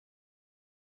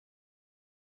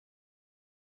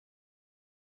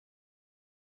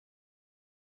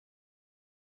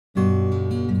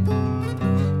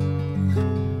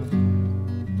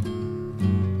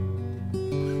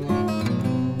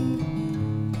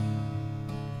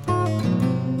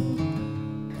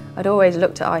I'd always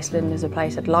looked at Iceland as a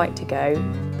place I'd like to go,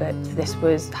 but this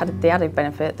had the added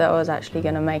benefit that I was actually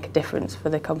going to make a difference for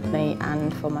the company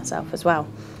and for myself as well.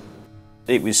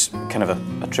 It was kind of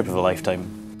a trip of a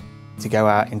lifetime. To go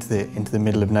out into the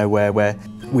middle of nowhere where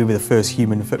we were the first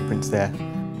human footprints there.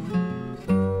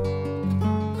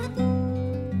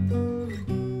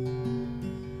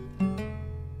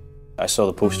 I saw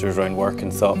the posters around work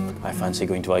and thought, I fancy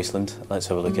going to Iceland, let's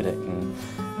have a look at it. And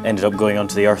ended up going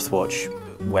onto the Earthwatch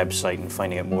website and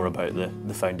finding out more about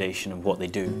the foundation and what they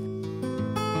do.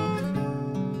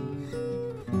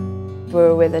 We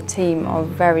were with a team of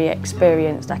very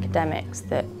experienced academics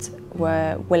that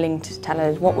were willing to tell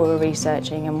us what we were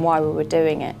researching and why we were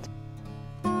doing it.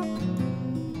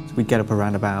 So we'd get up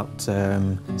around about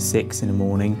 6 in the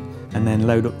morning and then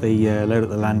load up the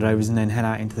Land Rovers and then head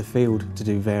out into the field to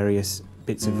do various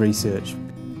bits of research.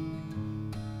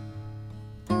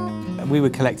 We were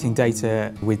collecting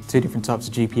data with 2 different types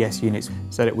of GPS units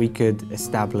so that we could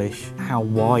establish how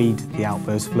wide the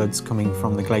outburst floods coming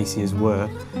from the glaciers were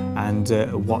and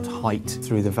what height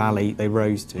through the valley they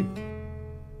rose to.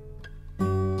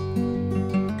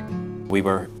 We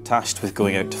were tasked with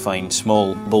going out to find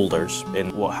small boulders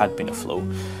in what had been a flow,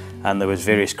 and there was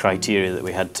various criteria that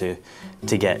we had to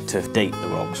get to date the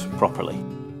rocks properly.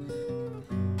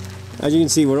 As you can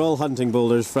see, we're all hunting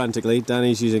boulders frantically.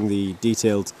 Danny's using the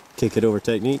detailed kick it over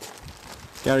technique.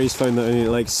 Gary's found that he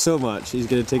likes so much he's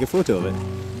going to take a photo of it.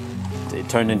 It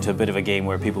turned into a bit of a game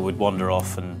where people would wander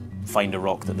off and find a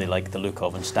rock that they liked the look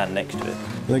of and stand next to it.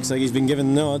 Looks like he's been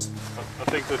given the nod. I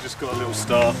think I just got a little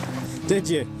star. Did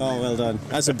you? Oh, well done.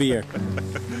 That's a beer.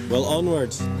 Well,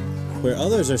 onward, where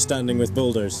others are standing with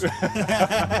boulders.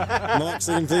 Mark's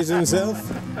looking pleased with himself.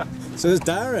 So is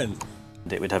Darren.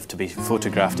 It would have to be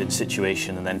photographed in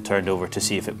situation and then turned over to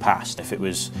see if it passed. If it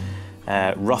was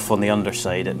rough on the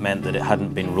underside, it meant that it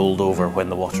hadn't been rolled over when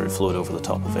the water had flowed over the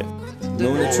top of it.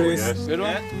 Moment of truth. Yes. Good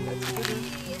one.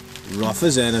 Rough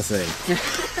as anything.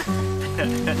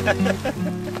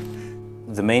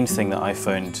 The main thing that I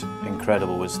found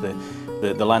incredible was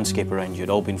the landscape around you had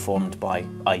all been formed by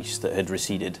ice that had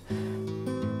receded.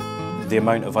 The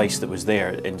amount of ice that was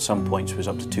there in some points was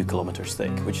up to 2 kilometres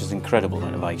thick, which is an incredible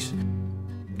amount of ice.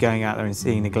 Going out there and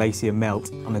seeing the glacier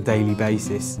melt on a daily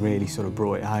basis really sort of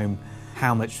brought it home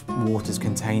how much water is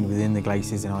contained within the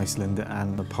glaciers in Iceland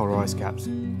and the polar ice caps.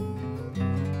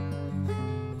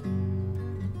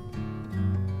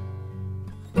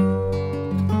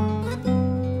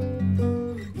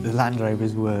 The Land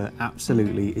Rovers were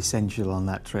absolutely essential on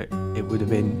that trip. It would have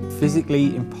been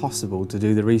physically impossible to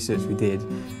do the research we did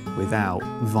without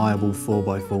viable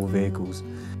 4x4 vehicles.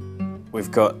 We've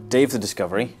got Dave the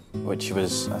Discovery, which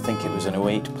was, I think it was an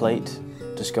 08 plate,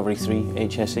 Discovery 3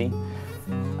 HSE.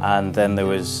 And then there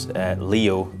was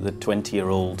Leo, the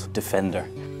 20-year-old Defender.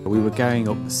 We were going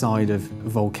up the side of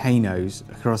volcanoes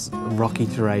across rocky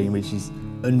terrain, which is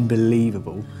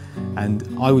unbelievable. And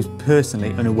I was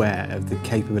personally unaware of the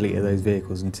capability of those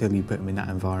vehicles until you put them in that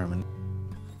environment.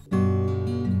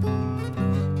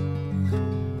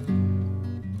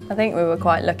 I think we were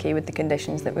quite lucky with the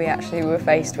conditions that we actually were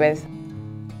faced with.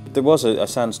 There was a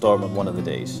sandstorm on one of the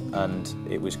days, and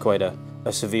it was quite a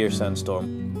severe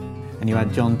sandstorm. And you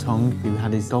had John Tongue, who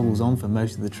had his goggles on for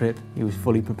most of the trip. He was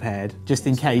fully prepared, just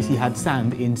in case he had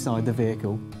sand inside the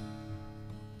vehicle.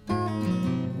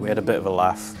 We had a bit of a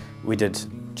laugh. We did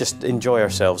just enjoy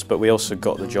ourselves, but we also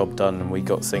got the job done and we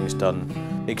got things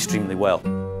done extremely well.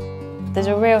 There's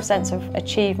a real sense of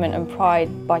achievement and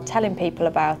pride by telling people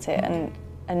about it and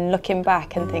looking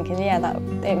back and thinking, yeah, that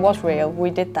it was real, we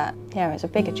did that. Yeah, it's a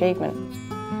big achievement.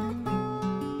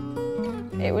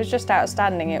 It was just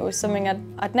outstanding. It was something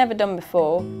I'd never done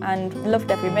before and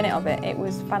loved every minute of it. It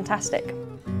was fantastic.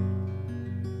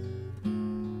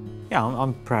 Yeah,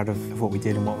 I'm proud of what we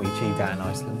did and what we achieved out in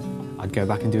Iceland. I'd go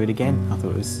back and do it again. I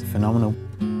thought it was phenomenal.